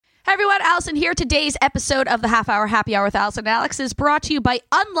Hi everyone, Allison here. Today's episode of the Half Hour Happy Hour with Allison and Alex is brought to you by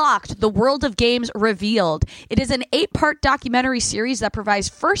Unlocked, the World of Games Revealed. It is an 8-part documentary series that provides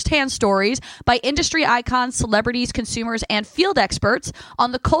first-hand stories by industry icons, celebrities, consumers, and field experts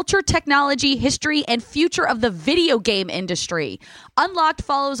on the culture, technology, history, and future of the video game industry. Unlocked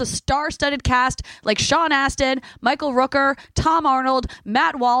follows a star-studded cast like Sean Astin, Michael Rooker, Tom Arnold,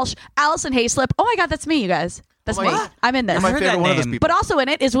 Matt Walsh, Allison Hayslip. Oh my God, that's me, you guys. That's me. I'm in this. You're my favorite one of those people. But also in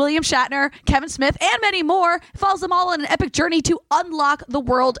it is William Shatner, Kevin Smith, and many more. It follows them all on an epic journey to unlock the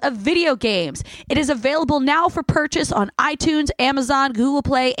world of video games. It is available now for purchase on iTunes, Amazon, Google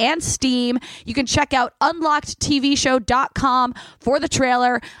Play, and Steam. You can check out unlockedtvshow.com for the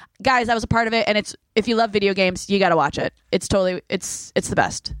trailer. Guys, I was a part of it, and it's if you love video games, you got to watch it. It's totally it's the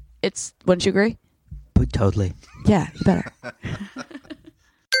best. Wouldn't you agree? Totally. Yeah, you better.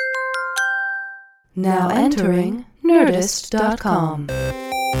 Now entering Nerdist.com.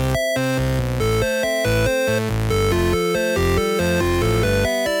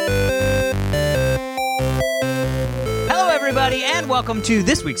 Hello, everybody, and welcome to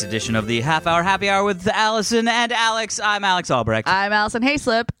this week's edition of the Half Hour Happy Hour with Allison and Alex. I'm Alex Albrecht. I'm Allison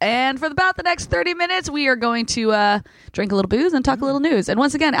Hayslip, and for about the next 30 minutes, we are going to drink a little booze and talk a little news. And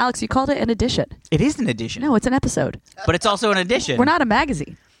once again, Alex, you called it an edition. It is an edition. No, it's an episode. But it's also an edition. We're not a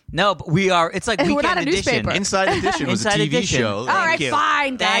magazine. No, but we are. It's like We're Weekend not a Edition. newspaper. Inside Edition was Inside a TV Edition. show. All right, you.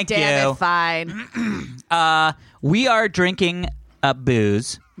 fine. God Thank damn you. it, fine. We are drinking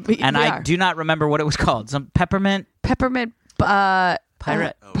booze, and we I are. do not remember what it was called. Some peppermint Peppermint.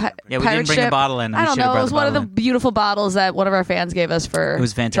 pirate. Yeah, Yeah, we didn't bring a bottle in. I We don't should have know. brought It was the one of the bottle in. beautiful bottles that one of our fans gave us for It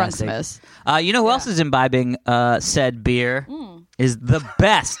was fantastic. Drunksmas. You know who else is imbibing said beer? Is the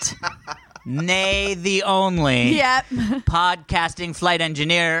best, nay, the only Yep. podcasting flight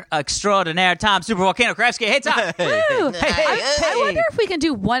engineer extraordinaire, Tom Super Volcano Kravsky. Hey, Tom. Woo. Hey. I wonder if we can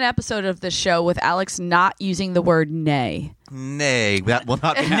do one episode of the show with Alex not using the word nay. Nay, that will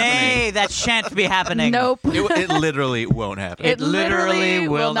not be happening. Nay, that shan't be happening. Nope. It literally won't happen. It literally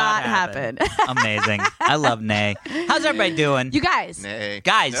will not happen. happen. Amazing. I love nay. How's everybody doing? You guys, Nay.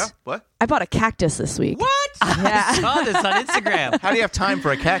 Guys. Yeah? What? I bought a cactus this week. What? Yeah. I saw this on Instagram. How do you have time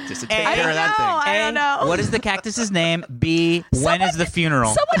for a cactus to take I care of that thing? I don't know. What is the cactus's name? B, when is the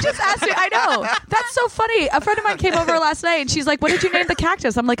funeral? Someone just asked me. I know. That's so funny. A friend of mine came over last night and she's like, "What did you name the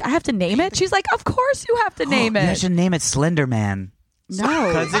cactus?" I'm like, "I have to name it." She's like, "Of course you have to name You it." should name it Slender Man. No,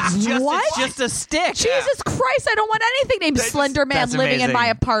 Because what? it's just a stick. Jesus Christ! I don't want anything named Slender Man that's living in amazing. my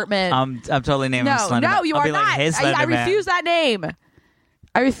apartment. I'm totally naming him no, Slender Man. no, you I'll are be like, not. "Hey, I Slender Man." refuse that name.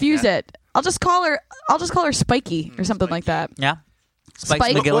 I refuse it. I'll just call her Spiky or something like that. Yeah. Spike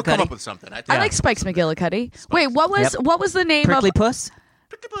Spike- We'll come McGillicuddy. up with something. I like Spikes McGillicuddy. Wait, what was the name Prickly of Puss?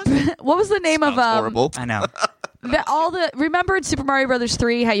 what was the name of horrible. I know. remember in Super Mario Brothers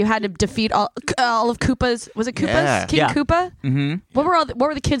 3 how you had to defeat all of Koopa's, was it Koopa's? Yeah. King Yeah. Koopa? Mm-hmm. What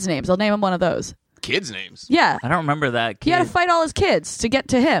were the kids' names? I'll name him one of those. Kids' names. Yeah. I don't remember that kid. He had to fight all his kids to get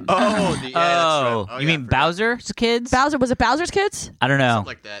to him. Oh, yeah, that's Oh, right. you mean Bowser's kids? Bowser, was it Bowser's kids? I don't know. Something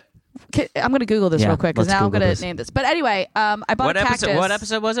like that. I'm going to Google this Yeah, real quick because let's now I'm Google going this. to name this. But anyway, I bought What a cactus. episode? What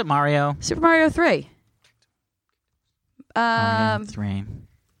episode was it? Mario. Super Mario 3. Mario 3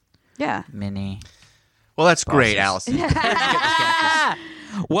 Yeah. mini. Well, that's great, Bosses. Allison.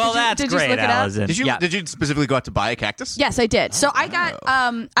 Well, Did you- that's did you great, look it up? Allison. Did you Yeah. did you specifically go out to buy a cactus? Yes, I did. So I got.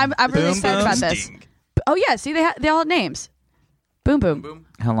 I'm really Boom, excited boom, about this. Sting. Oh yeah, see they all have names. Boom boom. Boom.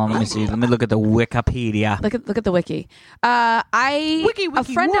 Hold on, let me see. Let me look at the Wikipedia. Look at the wiki. A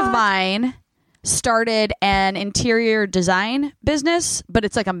friend of mine started an interior design business, but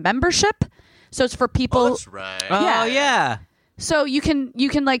it's like a membership. So it's for people. Oh, that's right. Oh, yeah. So you can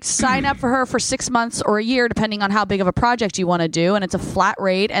like sign up for her for 6 months or a year, depending on how big of a project you want to do, and it's a flat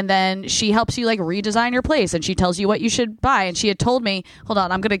rate. And then she helps you like redesign your place, and she tells you what you should buy. And she had told me, hold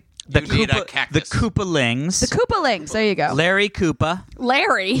on, I'm gonna The You need a Koopa, cactus. the Koopalings. the Koopalings. There you go, Larry Koopa,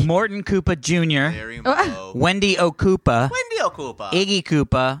 Larry. Morton Koopa Jr., Very low. Wendy O'Koopa, Wendy O'Koopa. Iggy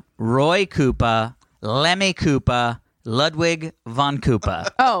Koopa, Roy Koopa, Lemmy Koopa, Ludwig von Koopa.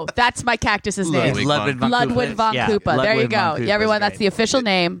 Oh, that's my cactus's name. Ludwig Ludwig von Ludwig Koopa. von Yeah, Koopa. There you Ludwig go. von Koopa Yeah, everyone, is that's great. the official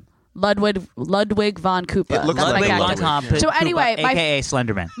name. Ludwig von Koopa. It looks That's my Ludwig like von cactus. Koopa, So anyway, aka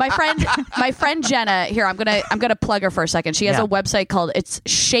Slenderman. my friend Jenna here, I'm gonna plug her for a second. She has Yeah. a website called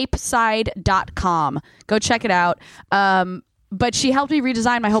shapeside.com. Go check it out. But she helped me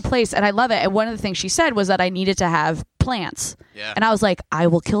redesign my whole place, and I love it. And one of the things she said was that I needed to have plants. Yeah. And I was like, I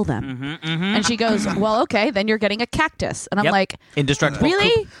will kill them. And she goes, well, okay, then you're getting a cactus. And I'm Yep. like, Indestructible.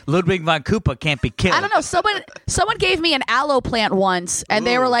 really? Ludwig von Koopa can't be killed. I don't know. Someone gave me an aloe plant once, and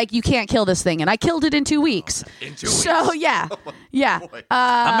they were like, "You can't kill this thing," and I killed it in 2 weeks. In 2 So weeks. yeah, yeah,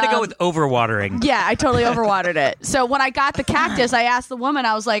 I'm gonna go with overwatering. yeah. I totally overwatered it. So when I got the cactus, I asked the woman.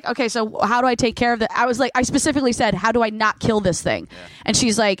 I was like, "Okay, so how do I take care of it?" I was like, I specifically said, "How do I not kill this thing?" And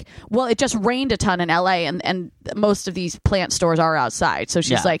she's like, "Well, it just rained a ton in LA, and most of these plant stores are outside." So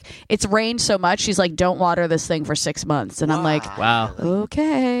she's Yeah. like, "It's rained so much." She's like, "Don't water this thing for 6 months." And I'm like, Wow.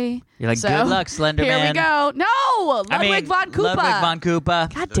 okay. You're like, So, good luck, Slender Here we Man. go. No, Ludwig von Koopa. Ludwig von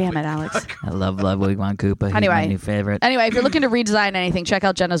Koopa. God damn it, Alex. I love Ludwig von Koopa. He's Anyway. my new favorite. Anyway, if you're looking to redesign anything, check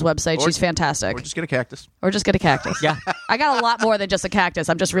out Jenna's website. Or- She's fantastic. Or just get a cactus. Or just get a cactus. Yeah. I got a lot more than just a cactus.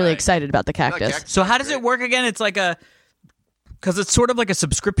 I'm just really Right. excited about the cactus. cactus. So how does it work again? It's like because it's sort of like a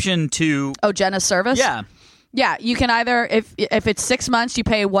subscription to. Oh, Jenna's service? Yeah. Yeah, you can either, if it's 6 months, you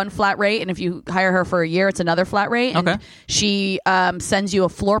pay one flat rate, and if you hire her for a year, it's another flat rate. And Okay. she sends you a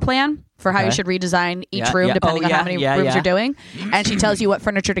floor plan for how you Okay. should redesign each Yeah, room, yeah. depending Oh, on yeah, how many yeah, rooms yeah. you're doing. And she tells you what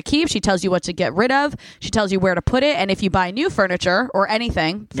furniture to keep. She tells you what to get rid of. She tells you where to put it. And if you buy new furniture or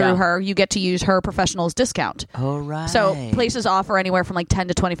anything through Yeah. her, you get to use her professional's discount. All right. So places offer anywhere from like 10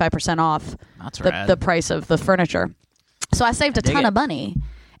 to 25% off That's rad. the price of the furniture. So I saved a dig ton it. of money.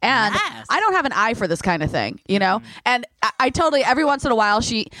 And Nice. I don't have an eye for this kind of thing, you know? And I totally, every once in a while,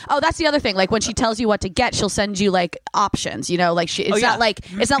 that's the other thing. Like when she tells you what to get, she'll send you like options, you know? Like it's yeah. not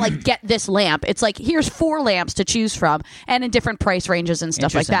like get this lamp. It's like, here's 4 lamps to choose from and in different price ranges and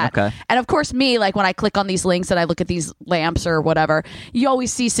stuff like that. Interesting, okay. And of course, me, like when I click on these links and I look at these lamps or whatever, you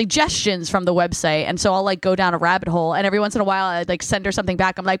always see suggestions from the website. And so I'll like go down a rabbit hole. And every once in a while, I'd like send her something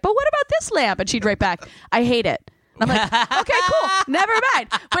back. I'm like, but what about this lamp? And she'd write back, I hate it. And I'm like, okay, cool, never mind.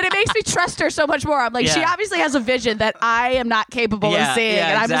 But it makes me trust her so much more. I'm like, she Yeah. obviously has a vision that I am not capable Yeah, of seeing, yeah,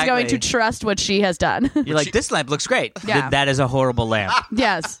 and I'm just going to exactly. trust what she has done. You're like, this lamp looks great. Yeah. That is a horrible lamp.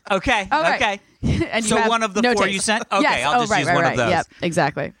 Yes. Okay. All right. Okay. And So you have one of the no 4 taste. you sent? Okay, Yes. I'll just right, use right, one right. of those. Yep,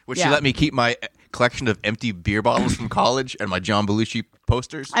 exactly. Would Yeah. she let me keep my collection of empty beer bottles from college and my John Belushi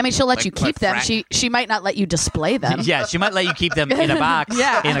posters? I mean, she'll let Like you my keep them. frat- She might not let you display them. Yeah, she might let you keep them in a box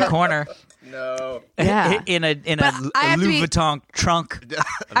Yeah. in a corner. No. Yeah. in a But I have to Louis be- Vuitton trunk.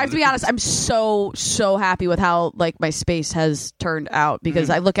 I have to be honest, I'm so happy with how like my space has turned out because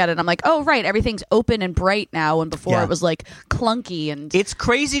I look at it and I'm like, oh right, everything's open and bright now, and before Yeah. it was like clunky and It's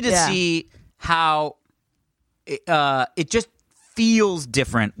crazy to Yeah. see how it just feels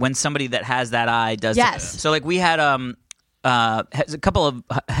different when somebody that has that eye does Yes. it. So like we had a couple of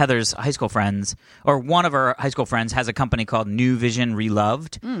Heather's high school friends, or one of her high school friends has a company called New Vision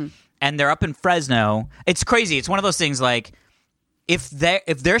Reloved, and they're up in Fresno. It's crazy. It's one of those things like if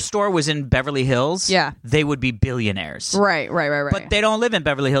their store was in Beverly Hills, Yeah. they would be billionaires. right. But they don't live in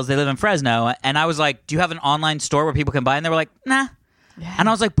Beverly Hills. They live in Fresno. And I was like, do you have an online store where people can buy? And they were like, nah. And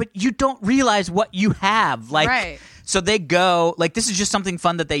I was like, but you don't realize what you have. Like, Right. So they go, like, this is just something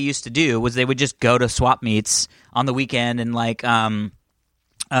fun that they used to do, was they would just go to swap meets on the weekend and like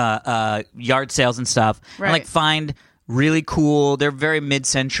yard sales and stuff. And Right. like find really cool, they're very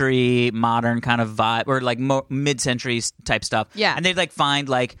mid-century modern kind of vibe, or like mid-century type stuff. Yeah. And they'd like find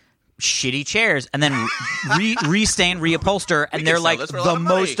like shitty chairs and then restain, reupholster, and they're sell like this for a lot the of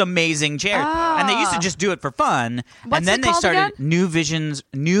money. most amazing chairs. And they used to just do it for fun. What's and then it they called started again? New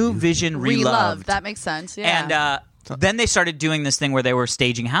Vision Reloved. That makes sense. Yeah. And then they started doing this thing where they were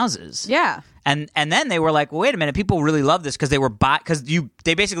staging houses. yeah. And then they were like, well, wait a minute, people really love this because they were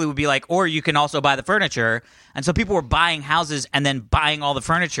they basically would be like, or you can also buy the furniture. And so people were buying houses and then buying all the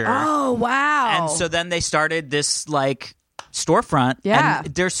furniture. Oh wow. And so then they started this like storefront. Yeah.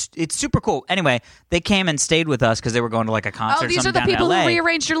 And it's super cool. Anyway, they came and stayed with us because they were going to like a concert. oh, or these are something the down in people LA. who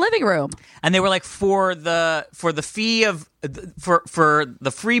rearranged your living room. And they were like, for the fee of for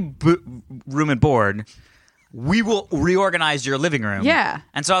the free room and board, we will reorganize your living room. Yeah.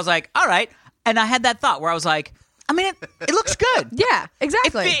 And so I was like, all right. And I had that thought where I was like, I mean, it looks good. Yeah.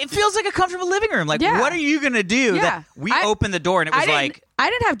 Exactly. It feels like a comfortable living room. Like, Yeah. what are you going to do? Yeah. That we I- opened the door and it was like, I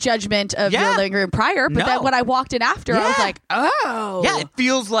didn't have judgment of Yeah. your living room prior, but No. then when I walked in after, I was Yeah. like, oh. yeah, it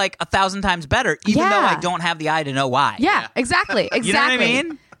feels like 1,000 times better, even though Yeah. I don't have the eye to know why. Yeah, exactly. Exactly. You know what I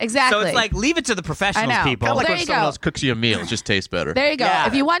mean? Exactly. So it's like, leave it to the professionals, I know. people. Kind of like There when you someone go. else cooks you a meal, it just tastes better. There you go. Yeah.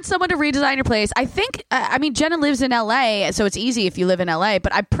 If you want someone to redesign your place, I think, I mean, Jenna lives in LA, so it's easy if you live in LA,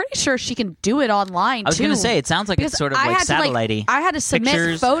 but I'm pretty sure she can do it online, I was too. going to say, it sounds like Because it's sort of I like had to, satellite-y. I had to submit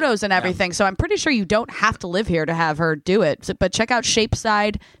Pictures. photos and everything, so I'm pretty sure you don't have to live here to have her do it. So, but check out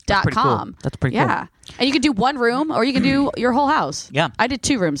shapeside.com. That's pretty cool. Yeah. And you can do one room or you can do your whole house. Yeah. I did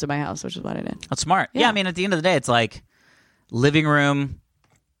 2 rooms in my house, which is what I did. That's smart. Yeah. Yeah. I mean, at the end of the day, it's like living room.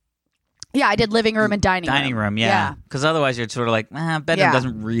 Yeah, I did living room and dining room, yeah. Because otherwise you're sort of like, bedroom Yeah.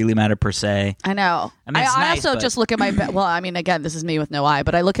 doesn't really matter per se. I know. I mean, it's I nice, also but- just look at my bed. Well, I mean, again, this is me with no eye,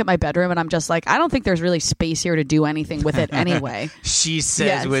 but I look at my bedroom and I'm just like, I don't think there's really space here to do anything with it anyway. She says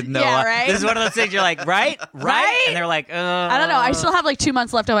Yes. with no Yeah, right? This is one of those things you're like, right? And they're like, I don't know. I still have like 2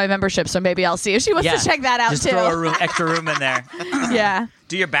 months left on my membership, so maybe I'll see if she wants to check that out just too. throw a extra room in there. Yeah.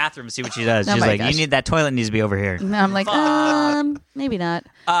 Do your bathroom, see what she does. Oh She's my like, gosh. you need that toilet needs to be over here. And I'm like, maybe not.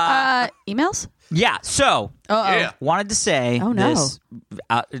 Emails? Yeah, so Uh-oh. Yeah. wanted to say Oh, no. this,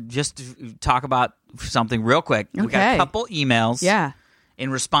 just to talk about something real quick. We got Okay. a couple emails Yeah.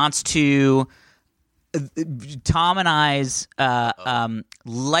 in response to Tom and I's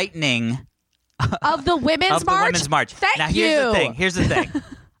lightning Of the Women's of the March? Women's March. Thank now, you. Here's the thing.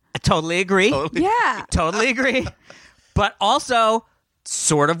 I totally agree. Yeah. Totally agree. But also,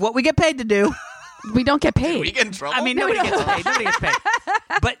 sort of what we get paid to do. We don't get paid. We get in trouble. I mean, nobody gets paid. Nobody gets paid.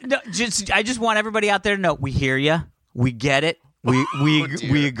 But no, I just want everybody out there to know we hear you. We get it. We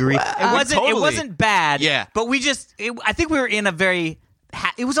agree. It Totally. wasn't bad. Yeah. But I think we were in a very.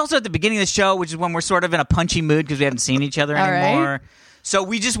 It was also at the beginning of the show, which is when we're sort of in a punchy mood because we haven't seen each other All right. anymore. So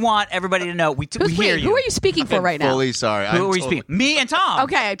we just want everybody to know we Who's hear we? you. Who are you speaking for right now? Fully sorry. Who are we speaking? Me and Tom.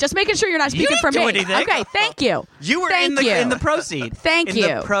 Okay, just making sure you're not speaking didn't for do me. anything. Okay, thank you. You were Thank you. in the pro seat. Thank in you.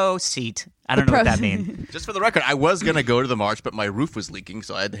 the pro seat. I don't know what that means. Just for the record, I was going to go to the march, but my roof was leaking,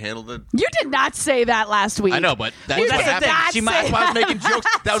 so I had to handle the... You did not say that last week. I know, but that's You what did happened. not say That's why I was making jokes.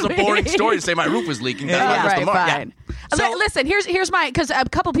 That was a boring story to say my roof was leaking. That's why I missed the march. Fine. So- Listen, here's my, because a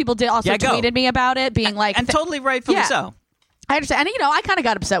couple people did also Yeah, go. tweeted me about it, being like, And totally rightfully Yeah. so. I understand. And, I kind of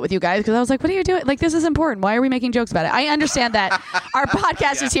got upset with you guys because I was like, what are you doing? Like, this is important. Why are we making jokes about it? I understand that our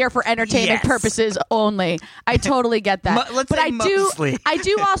podcast is here for entertainment Yes. purposes only. I totally get that. Let's but say I mostly.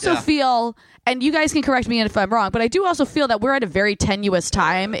 do also Yeah. feel, and you guys can correct me if I'm wrong, but I do also feel that we're at a very tenuous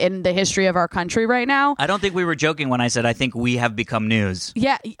time in the history of our country right now. I don't think we were joking when I said I think we have become news.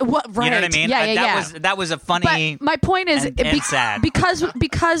 Yeah. What? Right. You know what I mean? Yeah. That was a funny. But my point is, and sad.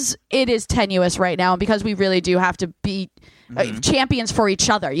 because it is tenuous right now, and because we really do have to be champions for each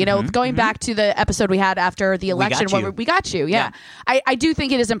other. Going back to the episode we had after the election, got you. where we got you. Yeah, I do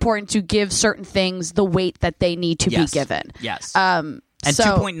think it is important to give certain things the weight that they need to Yes. be given. Yes. And and so,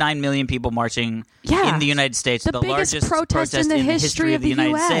 2.9 million people marching Yeah. in the United States, The the biggest largest protest in the history of the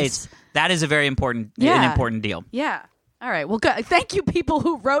United US. States. That is a very important, Yeah. an important deal. Yeah. All right. Well, good. Thank you, people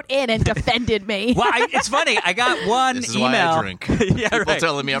who wrote in and defended me. Well, it's funny. I got one This is email. why I drink. Yeah, People right.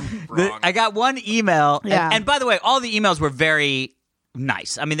 telling me I'm wrong. I got one email. Yeah. And by the way, all the emails were very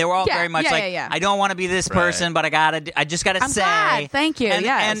nice. I mean, they were all Yeah, very much yeah, like, yeah, yeah. I don't want to be this Right. person, but I just got to I'm say. glad. Thank you. And,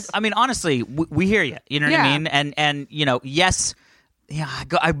 Yes. and I mean, honestly, we hear you. You know what Yeah. I mean? And yes. Yeah,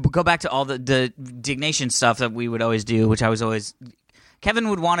 I go back to all the dignation stuff that we would always do, which I was always. Kevin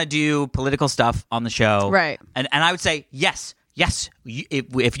would want to do political stuff on the show, Right. And I would say yes.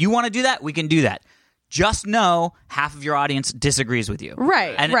 If you want to do that, we can do that. Just know half of your audience disagrees with you,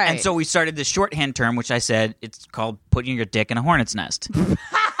 Right, And right. and so we started this shorthand term, which I said it's called putting your dick in a hornet's nest.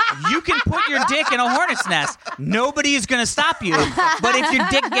 You can put your dick in a hornet's nest. Nobody is going to stop you. But if your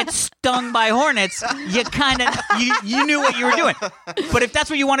dick gets stung by hornets, you kind of you knew what you were doing. But if that's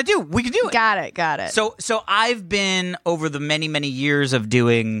what you want to do, we can do it. Got it. So I've been over the many years of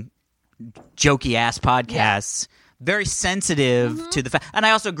doing jokey ass podcasts, very sensitive Mm-hmm. to the fact, and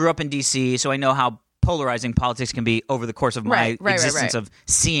I also grew up in DC, so I know how polarizing politics can be over the course of my Right, existence right. of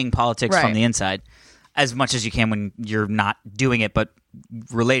seeing politics Right. from the inside, as much as you can when you're not doing it, but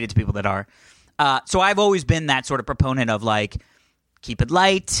related to people that are. So I've always been that sort of proponent of like, keep it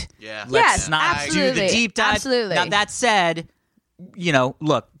light. Yeah. Let's Yes, not do the absolutely. deep dive. Absolutely. Now that said,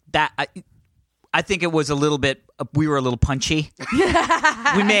 look, that I think it was a little bit. We were a little punchy.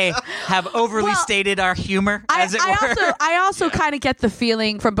 We may have overly Well, stated our humor, as it were. I also kind of get the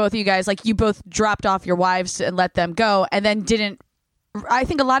feeling from both of you guys, like you both dropped off your wives and let them go, and then didn't. I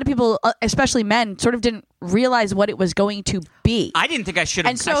think a lot of people, especially men, sort of didn't realize what it was going to be. I didn't think I should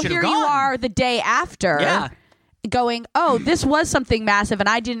have. And so here gone. you are the day after. Yeah. Going, oh, this was something massive, and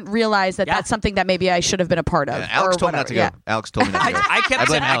I didn't realize that Yeah. that's something that maybe I should have been a part of. Alex or told me not to whatever. go. Alex told me not to go. I kept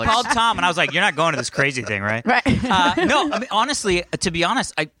blame saying. I Alex. called Tom and I was like, "You're not going to this crazy thing, right?" Right. No, I mean, honestly, to be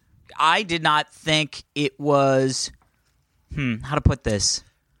honest, I did not think it was. How to put this?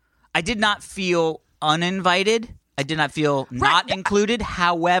 I did not feel uninvited. I did not feel not included.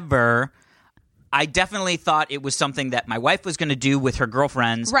 However, I definitely thought it was something that my wife was going to do with her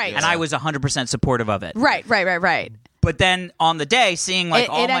girlfriends, Right. And I was 100% supportive of it. Right. But then on the day, seeing like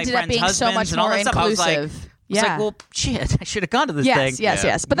all it my ended up friends' being so husbands much and all more that stuff, I was like, inclusive. It's Yeah. like, well, shit, I should have gone to this thing.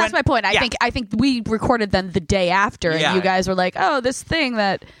 Yes. But that's my point. I think we recorded then the day after, and Yeah. you guys were like, "Oh, this thing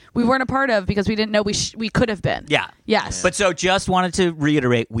that we weren't a part of because we didn't know we could have been." Yeah. Yes. But so just wanted to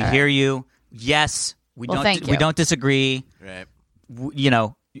reiterate, we hear you. Yes, we thank we you. don't disagree. Right. You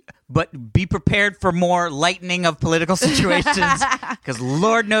know, but be prepared for more lightening of political situations because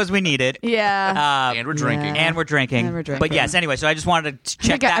Lord knows we need it. Yeah. And we're drinking. And we're drinking. And we're drinking. But yes, anyway, so I just wanted to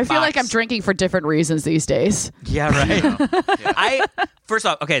check that I feel like box. I'm drinking for different reasons these days. Yeah, right. First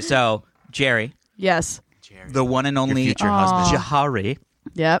off, okay, so Jerry, Yes. the one and only future husband. Jahari.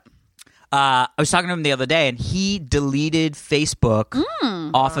 Yep. I was talking to him the other day, and he deleted Facebook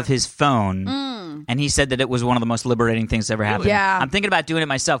off of his phone, and he said that it was one of the most liberating things that ever happened. Yeah. I'm thinking about doing it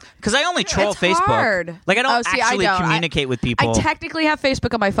myself because I only troll It's Facebook. hard. Like I don't Oh, see, I actually don't. communicate with people. I technically have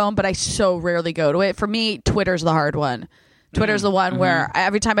Facebook on my phone, but I so rarely go to it. For me, Twitter's the hard one. Twitter's the one where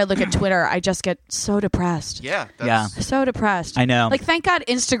every time I look at Twitter, I just get so depressed. Yeah. Yeah. So depressed. I know. Like, thank God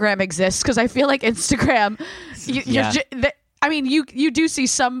Instagram exists because I feel like Instagram. Yeah. I mean, you do see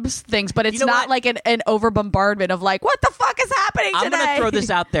some things, but it's You know not what? like an over bombardment of like, what the fuck is happening I'm today? going to throw this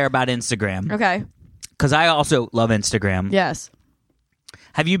out there about Instagram Okay. because I also love Instagram. Yes.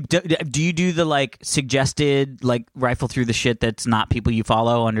 Have you do you do the like suggested like rifle through the shit that's not people you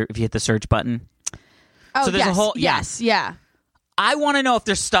follow under if you hit the search button? Oh, So there's a yes. whole- yeah. Yes. Yeah. I want to know if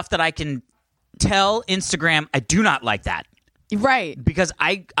there's stuff that I can tell Instagram I do not like that. Right. Because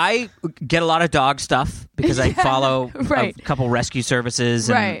I get a lot of dog stuff because I follow Right. a couple rescue services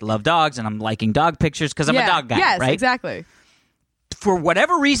and Right. love dogs and I'm liking dog pictures because I'm a dog guy, Yes, right? exactly. For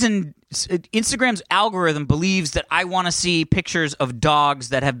whatever reason, Instagram's algorithm believes that I want to see pictures of dogs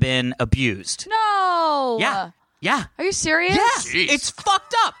that have been abused. No. Yeah. Are you serious? Yes. Jeez. It's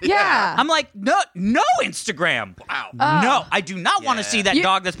fucked up. Yeah. I'm like, no, Instagram. Wow. No, I do not want to see that You-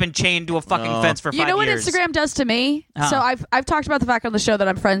 dog that's been chained to a fucking fence for 5 years. You know what Instagram does to me? Huh. So I've talked about the fact on the show that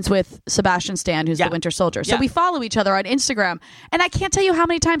I'm friends with Sebastian Stan, who's Yeah. the Winter Soldier. So Yeah. we follow each other on Instagram, and I can't tell you how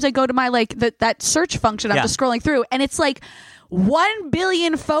many times I go to my that search function. I'm Yeah. just scrolling through, and it's like 1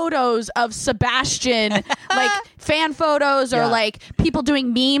 billion photos of Sebastian, like fan photos or Yeah. like people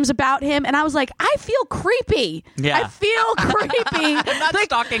doing memes about him, and I was like, I feel creepy. Yeah. I feel creepy. I'm not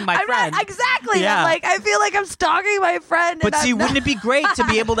stalking my I'm friend. Not, exactly. Yeah. I'm like, I feel like I'm stalking my friend. But and see, I'm wouldn't not- it be great to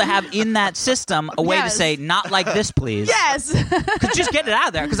be able to have in that system a way to Yes. say, not like this, please? Yes. Because just get it out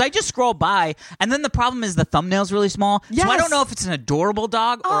of there. Because I just scroll by, and then the problem is the thumbnail's really small. So I Yes. don't know if it's an adorable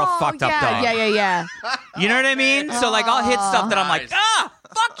dog or a fucked up dog. Yeah. You know what I mean? So like I'll hit stuff that I'm like,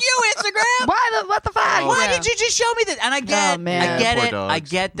 fuck you, Instagram. What the fuck? Why Yeah. did you just show me this? And I get, man. I get Poor it. dogs. I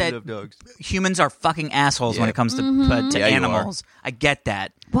get We that love dogs. humans are fucking assholes when Yeah. it comes to, to Yeah, you animals. I get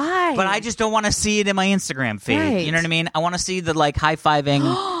that. Why? But I just don't want to see it in my Instagram feed. Right. You know what I mean? I want to see the like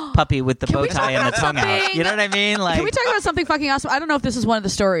high-fiving puppy with the bow we tie talk and the about tongue out. something? You know what I mean? Like, Can we talk about something fucking awesome? I don't know if this is one of the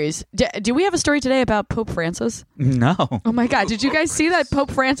stories. Do we have a story today about Pope Francis? no. Oh my God! Did you guys see that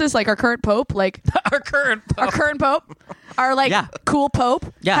Pope Francis, like our current Pope, like Our current our current Pope, our like Yeah. cool Pope,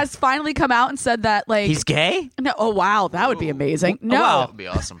 Yeah. has finally come out and said that like He's gay? no. Oh wow, that would be amazing. No, wow. That would be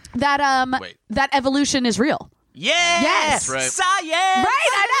awesome. that Wait. that evolution is real. Yeah. Yes. Right. Science. Right,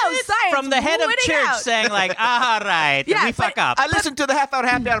 I know, science From the head of winning church out. saying like, all right, Yeah, we fuck but- up. I listened to the Half Hour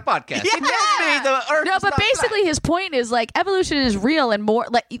Half Hour podcast. Yeah. It tells me the Earth No, is but not basically his point is like evolution is real and more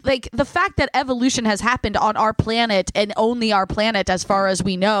like the fact that evolution has happened on our planet and only our planet as far as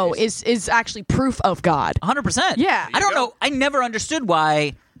we know is actually proof of God. 100%. Yeah. I don't know. I never understood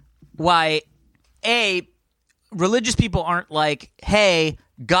why religious people aren't like, hey,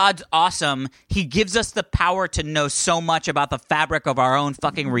 God's awesome. He gives us the power to know so much about the fabric of our own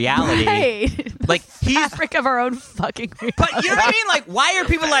fucking reality. Right. Like he's Fabric of our own fucking reality. But you know what I mean? Like, why are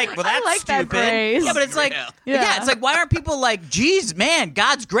people like, well, that's like that stupid. phrase. Yeah, but it's like, yeah, it's like, why aren't people like, geez, man,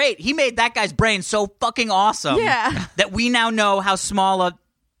 God's great. He made that guy's brain so fucking awesome. Yeah. That we now know how small a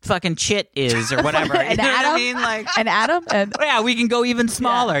fucking chit is or whatever. An You know what I atom? mean? Like, An atom and yeah, we can go even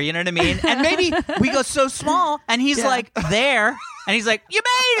smaller. You know what I mean? And maybe we go so small, and he's Yeah. like there, and he's like, "You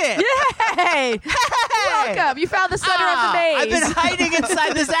made it! hey, welcome. You found the center of the maze. I've been hiding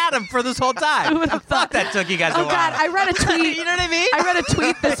inside this atom for this whole time. Who would have Fuck thought? that took you guys a Oh while. God, I read a tweet. You know what I mean? I read a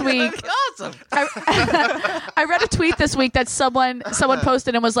tweet this week. Awesome. I read a tweet this week that someone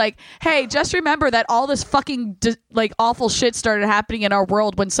posted and was like, "Hey, just remember that all this fucking like awful shit started happening in our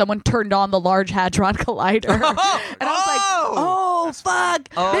world when someone turned on the Large Hadron Collider." And I was like, "Oh fuck!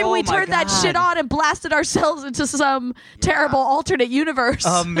 Oh, Maybe we my turned that God. shit on and blasted ourselves into some terrible alternate universe."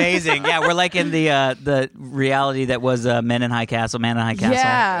 Amazing. Yeah, we're like in the reality that was Man in High Castle.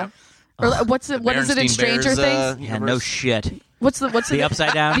 Yeah. Or what is it in Berenstain Stranger Bears, Things? Yeah, no shit. What's the The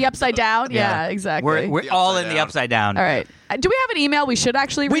upside down? The upside down? Yeah, exactly. We're The all upside in the down. upside down. All right. Do we have an email we should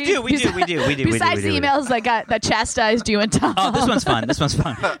actually We read? do. Besides the emails that chastised you and Tom. Oh, this one's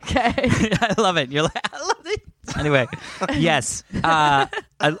fun. Okay. I love it. You're like, I love it. Anyway, yes.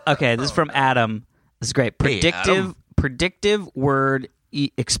 Okay, this is from Adam. This is great. Adam. Predictive word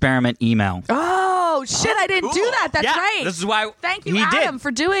experiment email. Oh, shit. I didn't do Cool. that. That's Yeah, right. This is why Thank you, he Adam, did.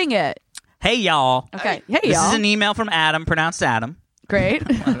 for doing it. Hey, y'all. Okay. Hey, This y'all. is an email from Adam, pronounced Adam. Great.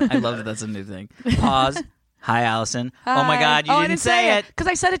 I love that that's a new thing. Pause. Hi, Allison. Oh, my God. You I didn't say it. Because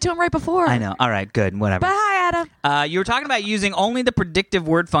I said it to him right before. I know. All right, good. Whatever. But hi, Adam. You were talking about using only the predictive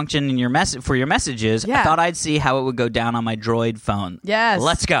word function in your for your messages. Yeah. I thought I'd see how it would go down on my Droid phone. Yes.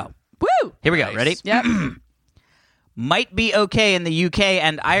 Let's go. Woo. Here we go. Nice. Ready? Yep. Might be okay in the UK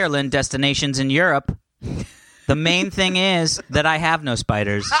and Ireland destinations in Europe. The main thing is that I have no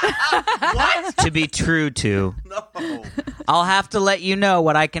spiders. What? To be true to. No. I'll have to let you know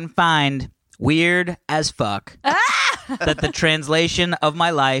what I can find. Weird as fuck. That the translation of my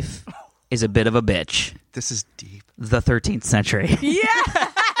life is a bit of a bitch. This is deep. The 13th century.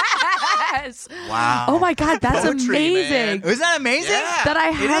 Yes. Wow. Oh, my God. That's Poetry, amazing. man. Is that amazing? Yeah. That I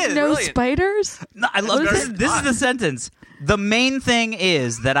It have is, no brilliant. spiders? No, I love What this. is it? This is the sentence. The main thing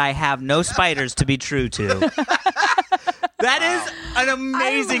is that I have no spiders to be true to. That is an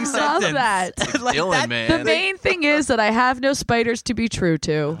amazing I love sentence. that. Like Dylan, that- man. The main thing is that I have no spiders to be true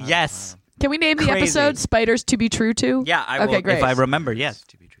to. Yes. Can we name the Crazy. episode "Spiders to be True to"? Yeah, I Okay, will. great. If I remember, yes.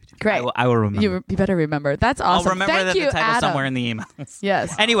 Great. I will remember. You better remember. That's awesome. I'll remember Thank that you, the title Adam. somewhere in the emails.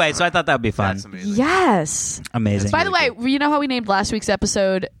 Yes. Anyway, so I thought that would be fun. That's amazing. Yes. Amazing. By the way, you know how we named last week's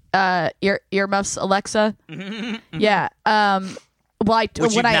episode "Earmuffs Alexa"? Yeah. Well,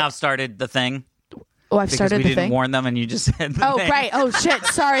 Which you've now started the thing. Oh, I've Because started we the didn't thing. warn them and you just said the Oh, thing. right. Oh, shit.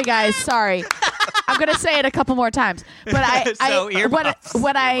 Sorry, guys. Sorry. I'm gonna say it a couple more times. But So, earmuffs.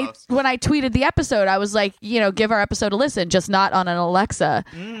 when I Earmuffs. tweeted the episode, I was like, give our episode a listen, just not on an Alexa.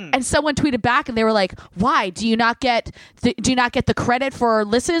 And someone tweeted back, and they were like, "Why do you not get the credit for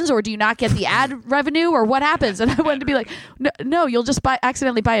listens, or do you not get the ad revenue, or what happens?" And I wanted to be like, "No, you'll just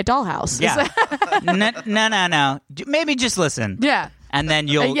accidentally buy a dollhouse." Yeah. No. Maybe just listen. Yeah. And then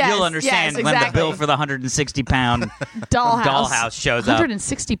you'll Yes, understand yes, when the exactly. bill for the 160-pound Dollhouse shows up.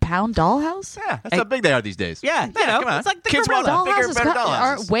 160-pound dollhouse. Yeah, that's how big they are these days. Yeah, you know, come on. it's like the Kids gorilla. want bigger, Dollhouses better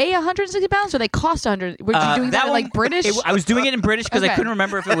are dollhouses. weigh 160 pounds, or they cost 100. Were you doing that in, like British? I was doing it in British because I Okay. couldn't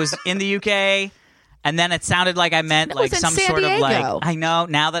remember if it was in the UK. And then it sounded like I meant It like was in some San sort of Diego. like I know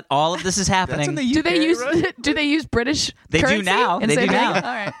now that all of this is happening. That's in the do UK, they use right? do they use British? They do currency now. in They San do Diego? now. All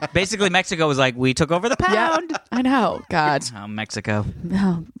right. Basically, Mexico was like, we took over the pound. Yeah, I know. God, Oh, Mexico.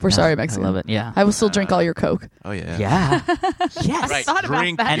 no, we're sorry, Mexico. I love it. Yeah. I will still drink all your Coke. Oh yeah. Yeah. yes. Right. thought about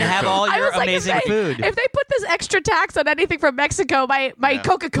Drink that. And your have Coke. all I your was like, amazing food. If they put this extra tax on anything from Mexico, my Yeah.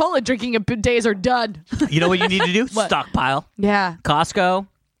 Coca-Cola drinking days are done. You know what you need to do? What? Stockpile. Yeah, Costco.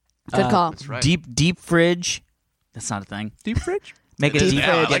 good call. That's right. Deep fridge. That's not a thing. Deep fridge. Make a It is deep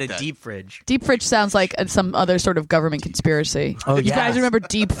now. I fridge. like Get a that. deep fridge. Deep fridge sounds like some other sort of government conspiracy. Oh, you guys yes. remember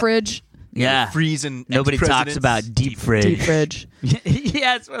deep fridge? Yeah. Freezing. Nobody talks about deep fridge. Deep fridge.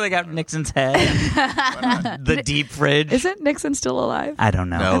 Yeah, it's where they got Nixon's head. The deep fridge. Isn't Nixon still alive? I don't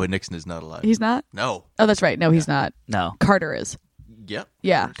know. No, Nixon is not alive. He's not. No. Oh, that's right. No, he's not. No. Carter is. Yep.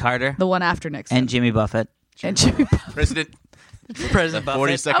 Yeah, Carter the one after Nixon. and Jimmy Buffett. And Jimmy Buffett. President. President The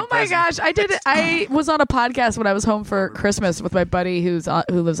 42nd Oh my gosh, I was on a podcast when I was home for Christmas with my buddy who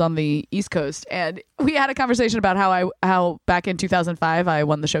lives on the East Coast, and we had a conversation about how back in 2005 I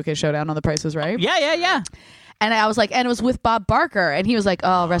won the Showcase Showdown on The Price Was Right. Yeah. And I was like, and it was with Bob Barker, and he was like,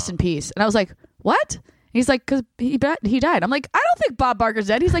 "Oh, rest in peace." And I was like, "What?" He's like, "Because he died." I'm like, "I don't think Bob Barker's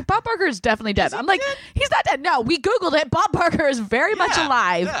dead." He's like, "Bob Barker is definitely dead." I'm like, "He's not dead." No, we Googled it. Bob Barker is very much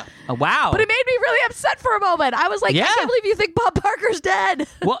alive. Yeah. Oh, wow. But it made me really upset for a moment. I was like, Yeah. I can't believe you think Bob Barker's dead.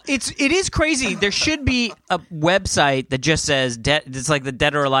 Well, it is crazy. There should be a website that just says dead. It's like the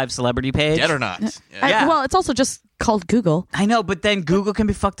Dead or Alive celebrity page. Dead or not. Yeah. Yeah. Well, it's also just called Google. I know, but then Google can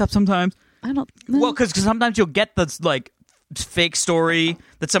be fucked up sometimes. I don't. Well, because sometimes you'll get this like fake story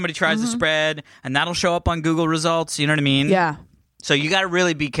that somebody tries to spread, and that'll show up on Google results. You know what I mean? Yeah. So you got to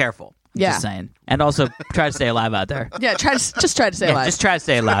really be careful. Yeah. Just saying, and also try to stay alive out there. Yeah, try to stay Yeah, alive. just try to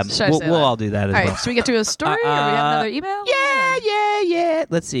stay alive. Just try to stay We'll alive. all do that as All well. right, should we get to a story, or we have another email? Yeah.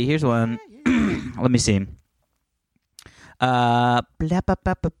 Let's see. Here's one. Let me see. Oh,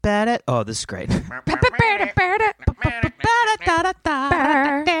 this is great.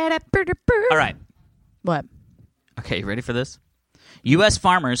 All right. What? Okay, you ready for this? U.S.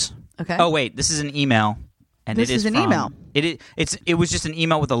 farmers. Okay. Oh wait, this is an email, and This it is is an from- email. It was just an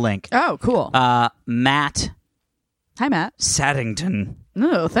email with a link. Oh, cool. Matt. Hi, Matt. Saddington.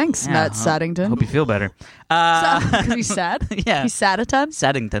 No, thanks, Yeah, Matt Saddington. Hope you feel better. Because he's sad? Yeah. He's sad a ton?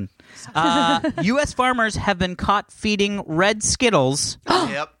 Saddington. U.S. farmers have been caught feeding red Skittles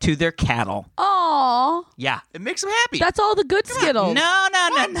Yep. to their cattle. Aw. Yeah. It makes them happy. That's all the good Skittles. No.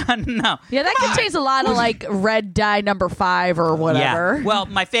 Yeah, that contains a lot of like red dye number 5 or whatever. Yeah. Well,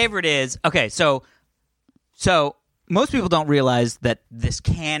 my favorite is okay. So most people don't realize that this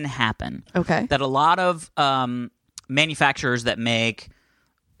can happen. Okay. That a lot of manufacturers that make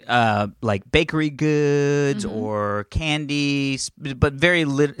like bakery goods or candy, but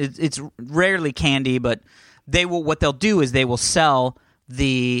it's rarely candy. But what they'll do is they will sell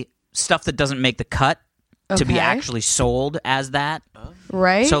the stuff that doesn't make the cut to be Okay. actually sold as that.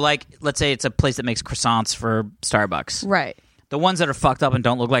 Right? So, like, let's say it's a place that makes croissants for Starbucks. right. The ones that are fucked up and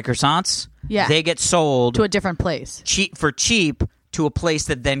don't look like croissants, Yeah. they get sold To a different place. cheap to a place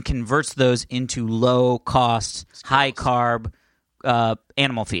that then converts those into low cost, high carb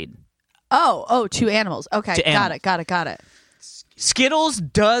animal feed. Oh, to animals. Okay, To got animals. it. Skittles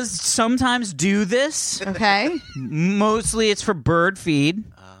does sometimes do this. Okay. Mostly it's for bird feed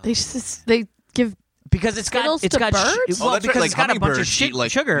they give because it's Skittles got to birds? well, Oh, that's because right, it's like got a bunch of hummingbirds eat,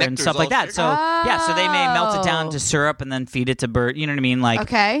 like, sugar and nectar's stuff all like that. sugar. So yeah, so they may melt it down Oh. to syrup and then feed it to bird. You know what I mean? Like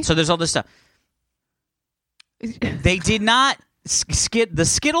Okay. So there's all this stuff. They did not. The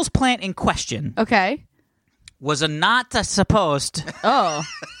Skittles plant in question Okay. was not supposed Oh.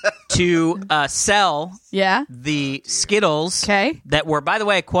 to sell Yeah. the Skittles Okay. that were, by the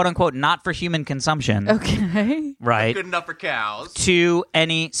way, quote unquote, not for human consumption, Okay. right? Good enough for cows. To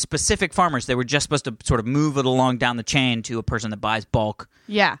any specific farmers. They were just supposed to sort of move it along down the chain to a person that buys bulk,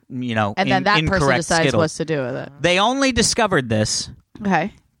 Yeah. you know, And then that person incorrect decides Skittles. what to do with it. They only discovered this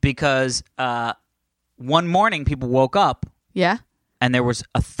Okay. because one morning people woke up Yeah. and there was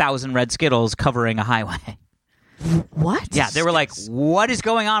 1,000 red Skittles covering a highway. What? Yeah, they were like, "What is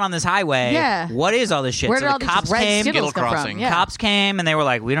going on this highway? Yeah. What is all this shit?" Where so did the all these cops red came. Skittles come Crossing. from? Yeah. Cops came and they were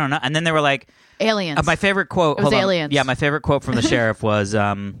like, "We don't know." And then they were like, Aliens. my favorite quote. It was hold on. aliens. Yeah, my favorite quote from the sheriff was,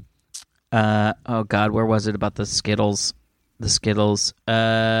 "Oh God, where was it about the Skittles? The Skittles,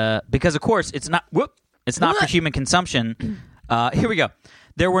 because of course it's not. It's not for human consumption. Here we go.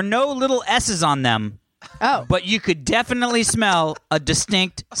 There were no little S's on them." Oh. But you could definitely smell a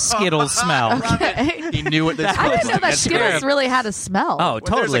distinct Skittles smell. Okay. He knew what this I was. didn't know that That's Skittles great. really had a smell. Oh, When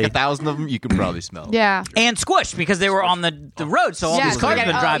there's totally. like 1,000 of them, you can probably smell. Yeah. And squished because they were on the road, so all Yeah, these so cars they're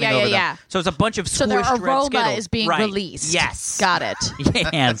have been getting- driving yeah, over yeah. them. So it's a bunch of squished So their red aroma Skittles. is being Right. released. Yes. Got it.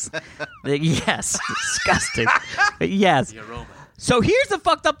 Yes. Yes. Disgusting. Yes. So here's the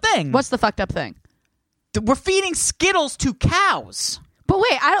fucked up thing. What's the fucked up thing? We're feeding Skittles to cows. But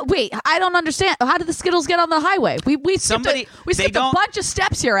I don't understand. How did the Skittles get on the highway? We skipped, Somebody- we they skipped a don't- bunch of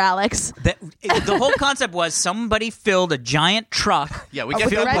steps here, Alex. The whole concept was somebody filled a giant truck Yeah, we Oh, get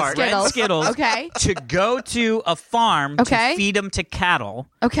with the red part. Skittles. Skittles Okay. to go to a farm Okay. to feed them to cattle,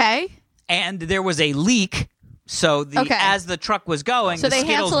 Okay. and there was a leak. So Okay. as the truck was going, So the they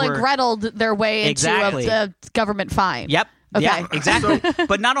Skittles Hansel and were, Gretel'd their way into Exactly. a government fine. Yep. Okay. Yeah, exactly.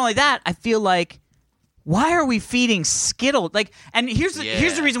 But not only that, I feel like, why are we feeding Skittles? Like, and here's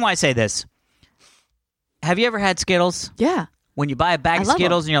the reason why I say this. Have you ever had Skittles? Yeah. When you buy a bag I of love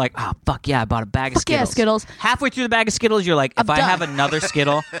Skittles and you're like, oh, fuck yeah, I bought a bag of Fuck yeah, Skittles. Skittles. Halfway through the bag of Skittles, you're like, if I done. have another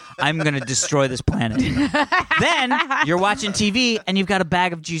Skittle, I'm going to destroy this planet. Then you're watching TV and you've got a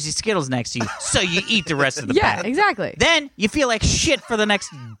bag of juicy Skittles next to you. So you eat the rest of the Yeah, bag. exactly. Then you feel like shit for the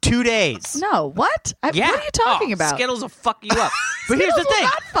next 2 days. No, what? Yeah. What are you talking Oh, about? Skittles will fuck you up. But here's the Skittles will thing.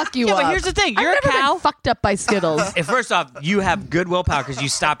 not fuck you Yeah, up. but here's the thing. You're I've a never cow. been fucked up by Skittles. If first off, you have good willpower because you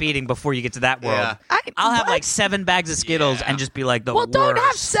stop eating before you get to that world. Yeah. I'll have what? like 7 bags of Skittles Yeah. and just be like the Well, worst. don't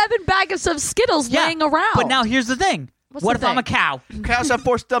have 7 bags of Skittles Yeah, laying around. But now here's the thing. What's What the if I'm thing? a cow? Cows have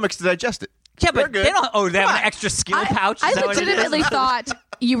 4 stomachs to digest it. Yeah, We're but good. they don't. Oh, they have Come an on. extra Skittle pouch. I Is that what it is? legitimately thought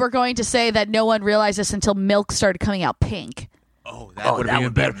you were going to say that no one realized this until milk started coming out pink. Oh, Oh, would that have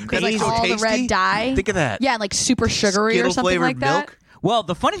would been be better. amazing. Like It's so all the tasty. red dye. Think of that. Yeah, and like super sugary or something Skittle-flavored like that. milk. Well,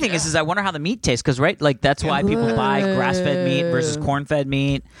 the funny thing is I wonder how the meat tastes because, right, like that's why people buy grass-fed meat versus corn-fed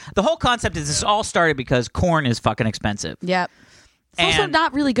meat. The whole concept is this all started because corn is fucking expensive. Yep. It's also And-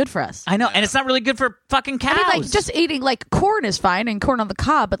 not really good for us. I know, and it's not really good for fucking cows. I mean, like just eating like corn is fine and corn on the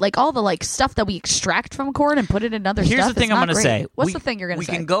cob, but like all the like stuff that we extract from corn and put it in other Here's stuff. the thing is I'm not going to great. say. What's the thing you're going to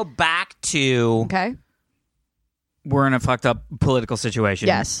say? We can go back to Okay. we're in a fucked up political situation.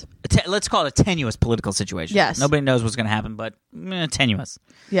 Yes. Let's call it a tenuous political situation. Yes. Nobody knows what's going to happen, but tenuous.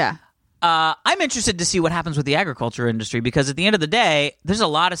 Yeah. I'm interested to see what happens with the agriculture industry because at the end of the day, there's a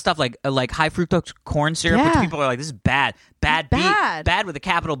lot of stuff like high fructose corn syrup, which people are like, this is bad. Bad with a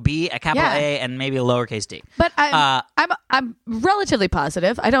capital B, a capital A, and maybe a lowercase d. But I'm relatively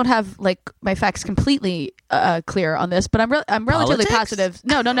positive. I don't have like my facts completely clear on this, but I'm relatively Politics? positive.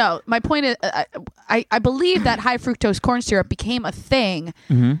 No. My point is, I believe that high fructose corn syrup became a thing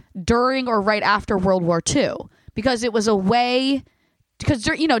during or right after World War II because it was a way. Because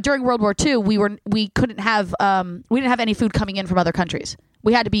during World War II, we didn't have any food coming in from other countries.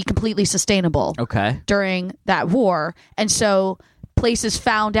 We had to be completely sustainable. Okay. During that war, and so places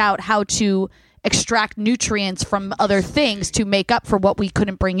found out how to extract nutrients from other things to make up for what we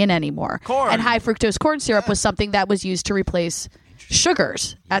couldn't bring in anymore. Corn. And high fructose corn syrup was something that was used to replace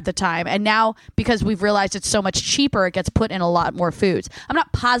sugars at the time. And now, because we've realized it's so much cheaper, it gets put in a lot more foods. I'm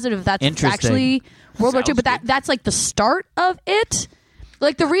not positive if that's actually World War II, but that's like the start of it.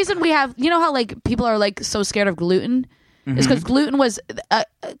 Like the reason we have, you know how like people are like so scared of gluten is because gluten was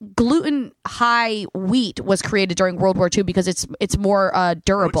gluten high wheat was created during World War II because it's more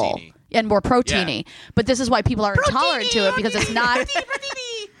durable and more proteiny. Yeah. But this is why people are intolerant to it because it's not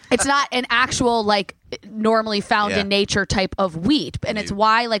it's not an actual like normally found in nature type of wheat. And it's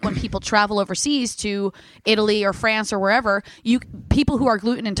why like when people travel overseas to Italy or France or wherever, people who are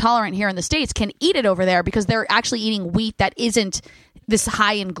gluten intolerant here in the States can eat it over there because they're actually eating wheat that isn't this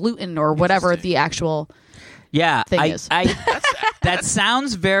high in gluten or whatever the actual thing is. That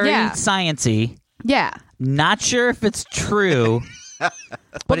sounds very sciencey. Yeah. Not sure if it's true.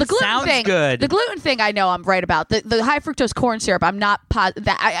 But the gluten sounds thing, good. The gluten thing, I know I'm right about. The high fructose corn syrup, I'm not positive.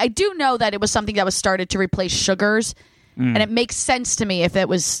 I do know that it was something that was started to replace sugars, and it makes sense to me if it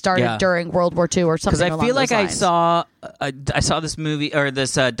was started during World War II or something. Because I feel like I saw this movie or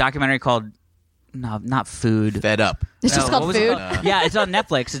this documentary called not Food. Fed Up. It's just called Food. Yeah, it's on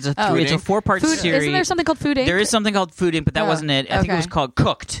Netflix. It's a 4-part Food, series. Isn't there something called Food Inc.? There is something called Food Inc., but that wasn't it. I think it was called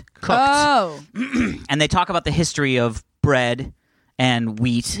Cooked. Oh. And they talk about the history of bread and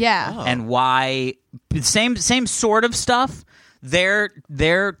wheat. Yeah. And why same sort of stuff. Their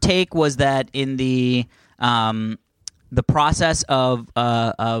take was that in the process of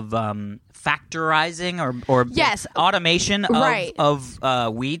factorizing or automation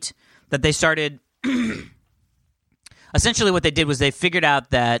of wheat, that they started essentially what they did was they figured out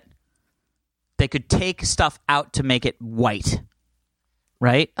that they could take stuff out to make it white.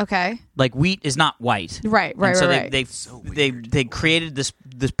 Right? Okay. Like wheat is not white. Right. And so right. they created this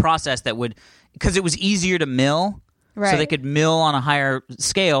process that would, because it was easier to mill, so they could mill on a higher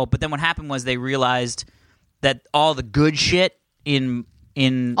scale. But then what happened was they realized that all the good shit in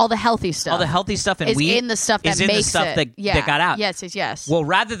all the healthy stuff in is wheat in the stuff that is in makes the stuff it. that got out. Yes. Well,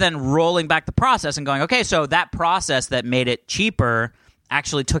 rather than rolling back the process and going, okay, so that process that made it cheaper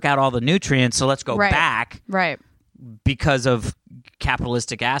actually took out all the nutrients, so let's go back. Right. Because of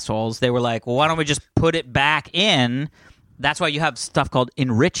capitalistic assholes, they were like, well, why don't we just put it back in? That's why you have stuff called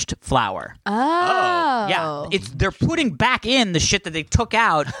enriched flour. Oh. Yeah. They're putting back in the shit that they took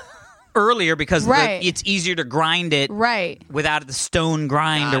out earlier because it's easier to grind it without the stone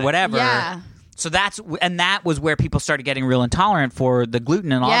grind or whatever. Yeah. So that was where people started getting real intolerant for the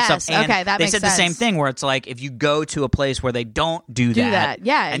gluten and all that stuff. And that they makes said sense. the same thing where it's like if you go to a place where they don't do that,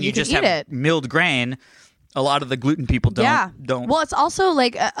 and you just eat have it. milled grain, a lot of the gluten people don't. Well, it's also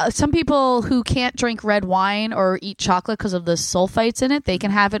like some people who can't drink red wine or eat chocolate because of the sulfites in it, they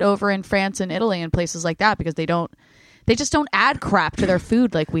can have it over in France and Italy and places like that because they just don't add crap to their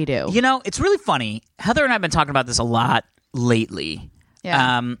food like we do. You know, it's really funny. Heather and I have been talking about this a lot lately.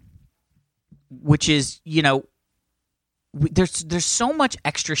 Yeah. Which is, you know, there's so much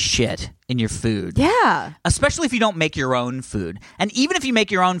extra shit in your food. Yeah. Especially if you don't make your own food. And even if you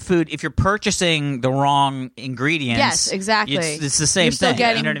make your own food, if you're purchasing the wrong ingredients. Yes, exactly. It's the same You're still thing.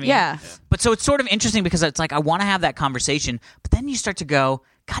 getting, you know what I mean? Yeah. But so it's sort of interesting because it's like I want to have that conversation, but then you start to go,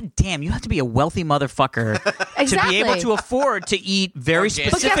 God damn, you have to be a wealthy motherfucker to be able to afford to eat very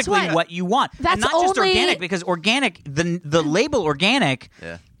specifically what you want. That's and not just organic, because organic, the label organic,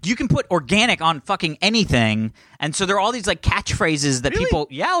 you can put organic on fucking anything. And so there are all these like catchphrases that people,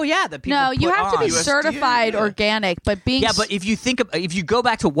 that people No, you put have to be on. certified organic, but being but if you go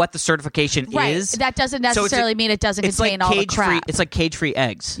back to what the certification is, that doesn't necessarily mean it doesn't contain all the crap. It's like cage-free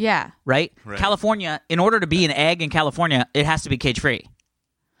eggs. Yeah. Right? California, in order to be an egg in California, it has to be cage-free.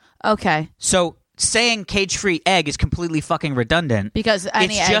 Okay. So saying cage-free egg is completely fucking redundant because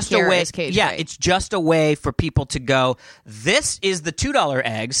any egg here is cage-free. Yeah, it's just a way for people to go, this is the $2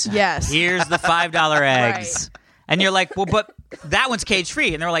 eggs. Yes. Here's the $5 eggs. And you're like, well, but that one's cage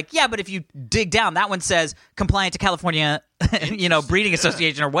free. And they're like, yeah, but if you dig down, that one says compliant to California, breeding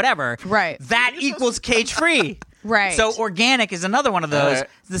association or whatever. Right. That equals cage free. Right. So organic is another one of those.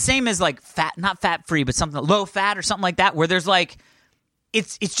 It's the same as like fat, not fat free, but something low fat or something like that, where there's like,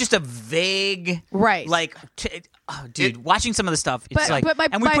 it's just a vague, right? Like, watching some of the stuff, it's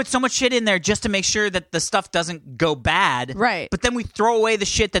we put so much shit in there just to make sure that the stuff doesn't go bad, right? But then we throw away the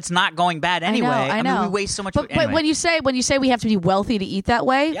shit that's not going bad anyway. I know. I mean, we waste so much. But anyway. when you say we have to be wealthy to eat that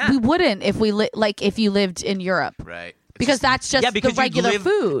way, we wouldn't if we if you lived in Europe, right? Because that's just the regular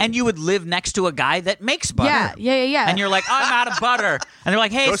food. And you would live next to a guy that makes butter. Yeah. And you're like, I'm out of butter. And they're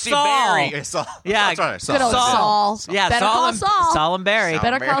like, hey, Go Saul. see Barry. Saul. Yeah. Saul. Good old Saul. Yeah, Better call Saul. Saul and Barry.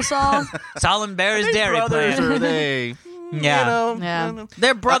 Better call Saul. Saul and Barry's dairy brothers, plant. are they? Yeah.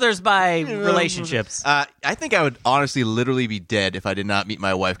 They're brothers by relationships. I think I would honestly literally be dead if I did not meet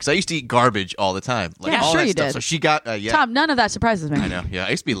my wife, because I used to eat garbage all the time. Like, Yeah, all sure that you stuff. did. So she got, Tom, none of that surprises me. I know, yeah. I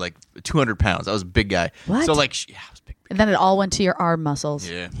used to be like 200 pounds. I was a big guy. What? So like, I was big. And then it all went to your arm muscles.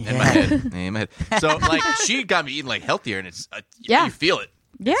 Yeah, in my head. In my head. So like, she got me eating like healthier, and it's Yeah. you feel it.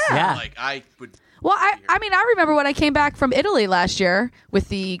 Yeah. Like I would. Well, I mean, I remember when I came back from Italy last year with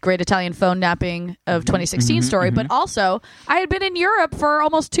the Great Italian Phone Napping of 2016 story, but also I had been in Europe for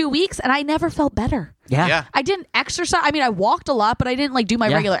almost 2 weeks and I never felt better. Yeah. I didn't exercise. I mean, I walked a lot, but I didn't do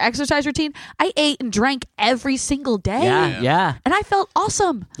my regular exercise routine. I ate and drank every single day. Yeah. And I felt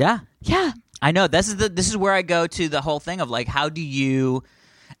awesome. Yeah. Yeah. I know. This is where I go to the whole thing of like, how do you?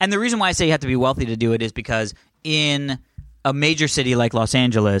 And the reason why I say you have to be wealthy to do it is because in a major city like Los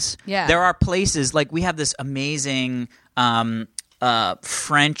Angeles, there are places like we have this amazing random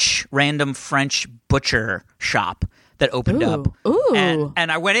French butcher shop that opened up. Ooh.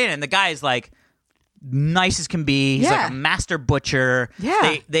 And I went in, and the guy is like nice as can be. He's like a master butcher.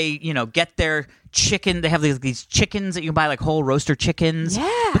 Yeah. They get their chicken. They have these chickens that you can buy, like whole roaster chickens. Yeah.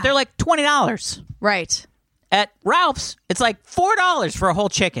 But they're like $20. Right. At Ralph's, it's like $4 for a whole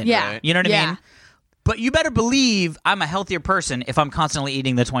chicken. Yeah. You know what I mean? But you better believe I'm a healthier person if I'm constantly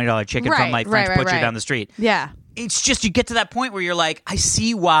eating the $20 chicken from my French butcher down the street. Yeah. It's just you get to that point where you're like, I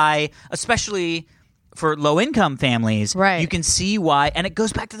see why, especially for low-income families, you can see why, and it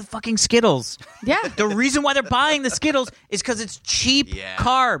goes back to the fucking Skittles. Yeah. The reason why they're buying the Skittles is because it's cheap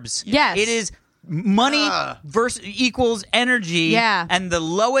carbs. Yes. It is money versus equals energy, and the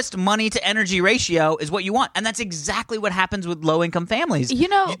lowest money to energy ratio is what you want, and that's exactly what happens with low income families.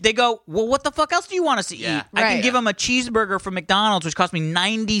 They go, well, what the fuck else do you want us to eat? I can give them a cheeseburger from McDonald's, which cost me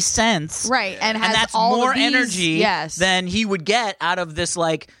 90 cents, and that's all more of these, energy than he would get out of this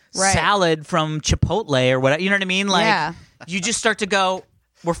salad from Chipotle or whatever. You know what I mean? Like, you just start to go,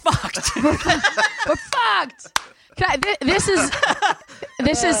 we're fucked. We're fucked. This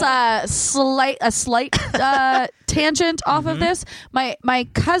is a slight tangent off of this. My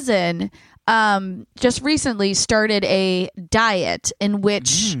cousin just recently started a diet in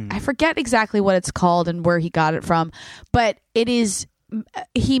which I forget exactly what it's called and where he got it from, but it is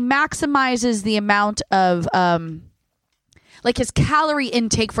he maximizes the amount of his calorie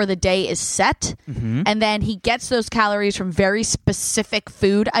intake for the day is set, and then he gets those calories from very specific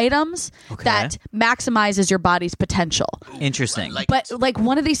food items that maximizes your body's potential. Interesting. But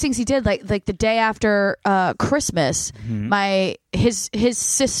one of these things he did, like the day after Christmas, his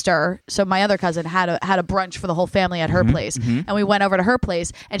sister, so my other cousin, had a brunch for the whole family at her place, and we went over to her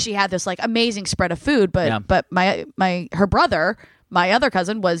place, and she had this amazing spread of food. But her brother, my other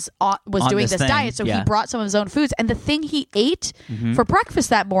cousin, was doing this diet, so he brought some of his own foods. And the thing he ate for breakfast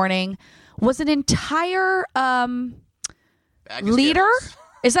that morning was an entire liter.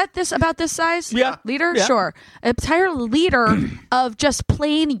 Is that about this size? Yeah. Liter? Yeah. Sure. An entire liter of just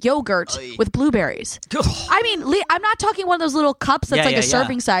plain yogurt with blueberries. I mean, I'm not talking one of those little cups that's a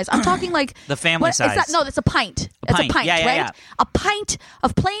serving size. I'm talking the family size. No, that's a pint. It's a pint, right? Yeah. A pint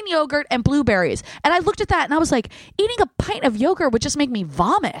of plain yogurt and blueberries. And I looked at that and I was like, eating a pint of yogurt would just make me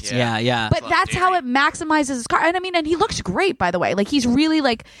vomit. Yeah. But that's how it maximizes his car. And I mean, and he looks great, by the way. He's really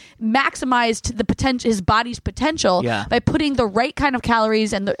maximized the potential, his body's potential by putting the right kind of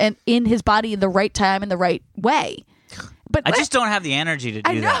calories and in his body in the right time in the right way. But I just don't have the energy to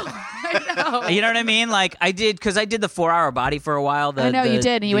do that. I know. You know what I mean? I did the 4-hour body for a while. I know you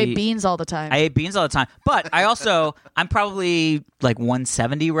did, and you ate beans all the time. I ate beans all the time, but I'm probably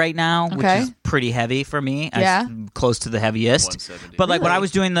 170 right now, which is pretty heavy for me. I'm close to the heaviest. But when I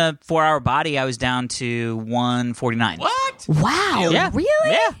was doing the 4-hour body, I was down to 149. What? Wow. Yeah. Really?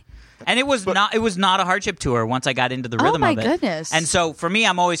 Yeah. And it was not a hardship to her once I got into the rhythm my of it. goodness. And so for me,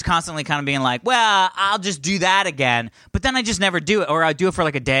 I'm always constantly kind of being like, well, I'll just do that again. But then I just never do it. Or I do it for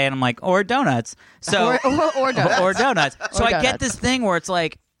like a day and I'm like, or donuts. So or donuts. or donuts. So Or I get donuts. this thing where it's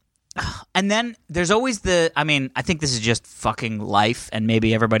like, and then there's always I think this is just fucking life, and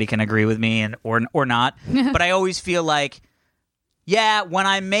maybe everybody can agree with me or not. But I always feel like, yeah, when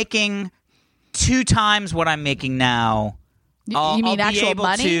I'm making 2 times what I'm making now, I'll mean be actual able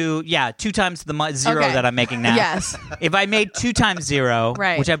money? to 2 times the zero Okay. that I'm making now. Yes. If I made 2 times 0,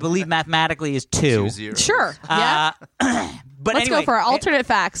 Right. which I believe mathematically is 2. 2-0. Sure. Yeah. But Let's anyway, go for alternate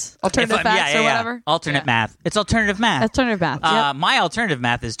facts. Alternative facts or whatever. Alternate math. It's alternative math. Alternative math. Yep. My alternative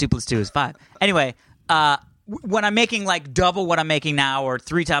math is 2 + 2 is 5. Anyway, when I'm making like double what I'm making now or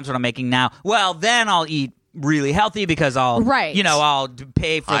 3 times what I'm making now, well, then I'll eat really healthy because I'll, Right. I'll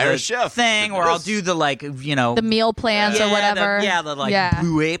pay for Hire the a chef. thing, or I'll do the like, The meal plans or whatever. the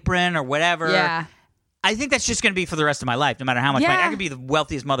Blue Apron or whatever. Yeah. I think that's just going to be for the rest of my life, no matter how much Yeah. money. I could be the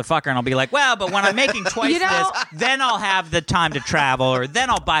wealthiest motherfucker, and I'll be like, well, but when I'm making twice You know- this, then I'll have the time to travel, or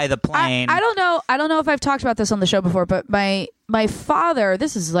then I'll buy the plane. I don't know. I don't know if I've talked about this on the show before, but my father,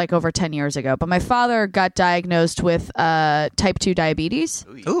 this is like over 10 years ago, but my father got diagnosed with type 2 diabetes.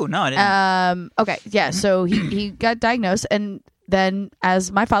 Ooh, no, I didn't. Okay, yeah, so he got diagnosed, and then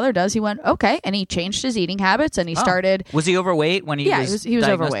as my father does, he went, okay, and he changed his eating habits, and he started... Was he overweight when he Yeah, was he was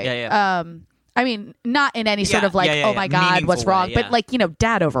diagnosed? overweight. Yeah. I mean, not in any sort Yeah, of like, yeah, oh my yeah. God, Meaningful what's wrong? way, yeah. But like,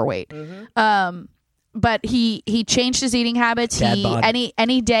 dad overweight. But he changed his eating habits. Dad bod.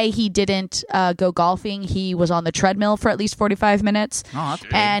 Any day he didn't go golfing, he was on the treadmill for at least 45 minutes. Oh, that's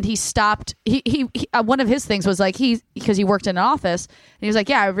big. And he stopped. He one of his things was like because he worked in an office, and he was like,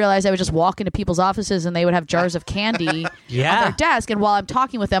 yeah, I realized I would just walk into people's offices and they would have jars of candy Yeah. on their desk, and while I'm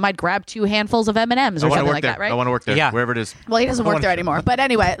talking with them, I'd grab 2 handfuls of M&Ms or I want to something work like there. that, right? I want to work there. Yeah. Wherever it is. Well, he doesn't I work wanna- there anymore. But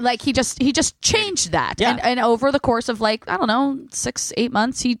anyway, like he just changed that. Yeah. And over the course of like, I don't know, 6-8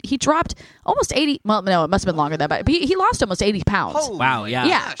 months, he dropped almost 80. Well, no, it must have been longer than that. But he lost almost 80 pounds. Holy Wow, yeah.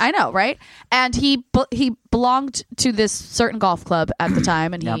 Yeah, gosh. I know, right? And he belonged to this certain golf club at the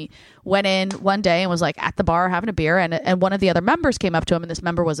time, and he went in one day and was like at the bar having a beer, and one of the other members came up to him, and this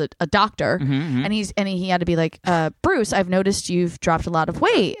member was a doctor, and he had to be like, Bruce, I've noticed you've dropped a lot of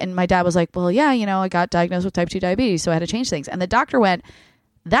weight, and my dad was like, well, yeah, I got diagnosed with type 2 diabetes, so I had to change things, and the doctor went,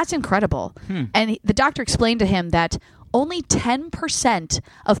 that's incredible, and the doctor explained to him that only 10%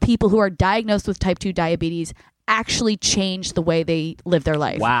 of people who are diagnosed with type 2 diabetes actually change the way they live their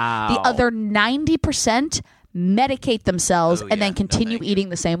life. Wow. The other 90% medicate themselves and then continue eating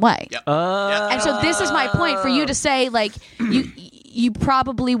the same way. Yep. And so this is my point for you to say, like, you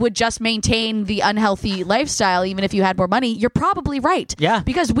probably would just maintain the unhealthy lifestyle even if you had more money. You're probably right. Yeah.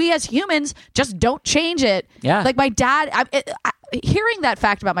 Because we as humans just don't change it. Yeah. Like my dad, hearing that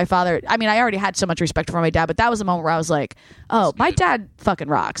fact about my father, I mean, I already had so much respect for my dad, but that was a moment where I was like, oh, my dad fucking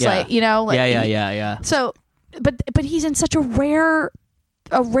rocks. Yeah. Like, like, Yeah. So, but he's in such a rare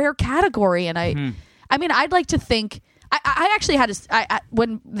category, and I mean, I'd like to think. I actually had to.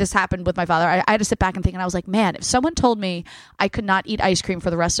 When this happened with my father, I had to sit back and think, and I was like, man, if someone told me I could not eat ice cream for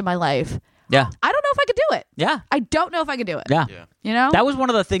the rest of my life, Yeah. I don't know if I could do it. Yeah. I don't know if I could do it. Yeah. That was one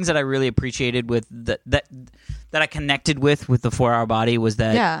of the things that I really appreciated with that I connected with the 4 Hour Body was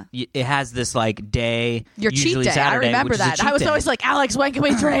that it has this like day, your cheat usually day. Saturday, I remember which is a that. cheat I was day. always like, Alex, when can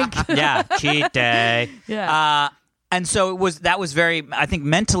we drink? Yeah, cheat day. Yeah. And so that was very, I think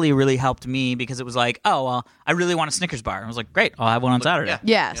mentally really helped me because it was like, oh, well, I really want a Snickers bar. I was like, great, I'll have one on Saturday. Yeah.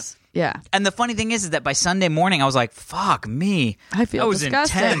 Yes. Yeah. And the funny thing is that by Sunday morning, I was like, fuck me. I feel that was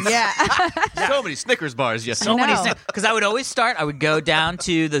disgusting. intense. Yeah. So many Snickers bars. Yes. So many know. Snickers. Because I would always I would go down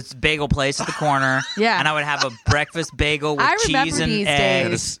to this bagel place at the corner. Yeah. And I would have a breakfast bagel with I cheese remember and these eggs.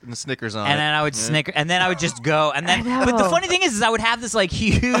 days. And the Snickers on And it. then I would snicker, and then I would just go, and then. I know. But the funny thing is I would have this like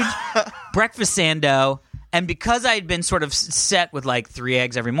huge breakfast sando, and because I had been sort of set with like 3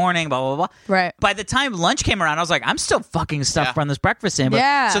 eggs every morning, blah blah blah. Right. By the time lunch came around, I was like, I'm still fucking stuffed from this breakfast sandwich.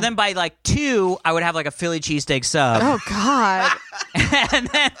 Yeah. So then by like 2, I would have like a Philly cheesesteak sub. Oh God. and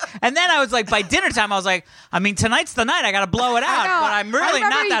then I was like, by dinner time, I was like, I mean, tonight's the night. I got to blow it out, I know. but I'm really I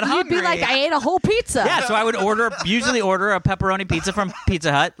remember not that hungry. You'd be like, I ate a whole pizza. yeah, so I would usually order a pepperoni pizza from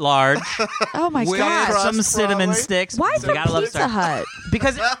Pizza Hut, large, Oh my with God. some cinnamon probably. sticks. Why You gotta from love Pizza Star- Hut?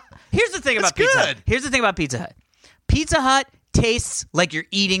 Because here's the thing about It's Pizza Hut. good. Here's the thing about Pizza Hut. Pizza Hut tastes like you're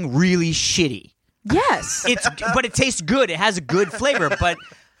eating really shitty. Yes. But it tastes good. It has a good flavor. But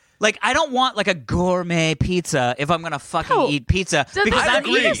Like, I don't want like a gourmet pizza if I'm gonna fucking No. eat pizza So because this I'm is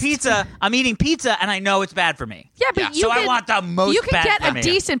eating east. pizza. I'm eating pizza, and I know it's bad for me. Yeah, but you So I can, want the most You can bad get for a me.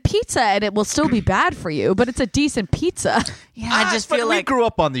 decent pizza, and it will still be bad for you. But it's a decent pizza. Yeah, I just but feel we like. grew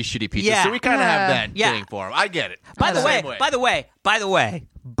up on these shitty pizzas, Yeah. so we kind of have that Yeah. thing for them. I get it. By the Same way, by the way,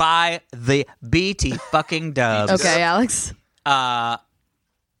 by the BT fucking dubs. Okay, Alex.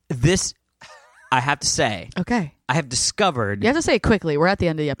 This, I have to say, Okay. I have discovered. You have to say it quickly. We're at the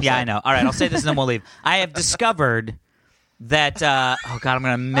end of the episode. Yeah, I know. All right, I'll say this and then we'll leave. I have discovered that. Oh God,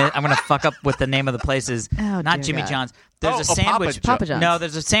 I'm gonna fuck up with the name of the places. Oh, Not dear Jimmy God. John's. There's a sandwich. Papa John's. No,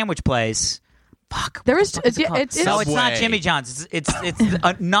 there's a sandwich place. Fuck. There what is. the fuck is it called? It's No, it's not Subway. Jimmy John's.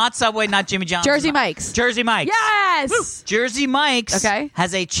 It's not Subway, not Jimmy John's. Jersey Mike's. Jersey Mike's. Yes. Jersey Mike's. Okay.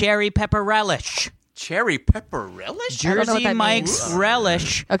 Has a cherry pepper relish. Cherry pepper relish? I don't know what Jersey that Mike's means.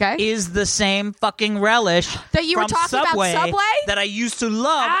 relish Okay. is the same fucking relish That you were from talking about Subway Subway? that I used to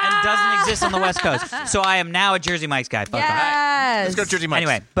love and doesn't exist on the West Coast. So I am now a Jersey Mike's guy. Fuck off. Yes. Let's go Jersey Mike's.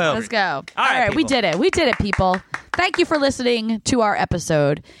 Anyway, boom. Let's go. All right, we people. did it. We did it, people. Thank you for listening to our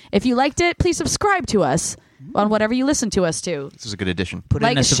episode. If you liked it, please subscribe to us on whatever you listen to us to. This is a good addition. Put in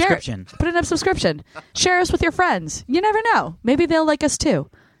a share- subscription. Put in a subscription. Share us with your friends. You never know. Maybe they'll like us too.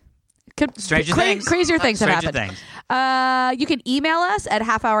 Stranger things. Crazier things have Stranger happened. things. You can email us at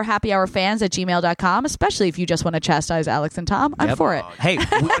halfhourhappyhourfans@gmail.com, especially if you just want to chastise Alex and Tom. I'm Yep. for it. Hey,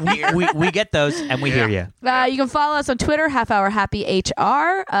 we get those and we hear you. You can follow us on Twitter,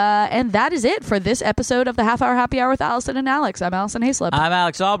 halfhourhappyhr. And that is it for this episode of the Half Hour Happy Hour with Allison and Alex. I'm Allison Hayslip. I'm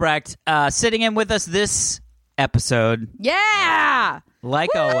Alex Albrecht. Sitting in with us this episode, Yeah! like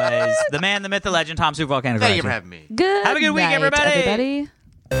always, the man, the myth, the legend, Tom Super Volcano. Thank you for having me. Good Have a good week, night, everybody.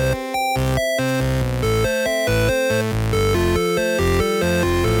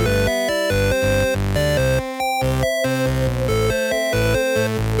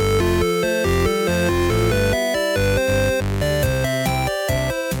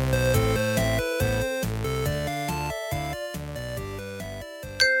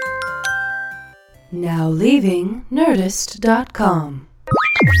 Now leaving Nerdist.com.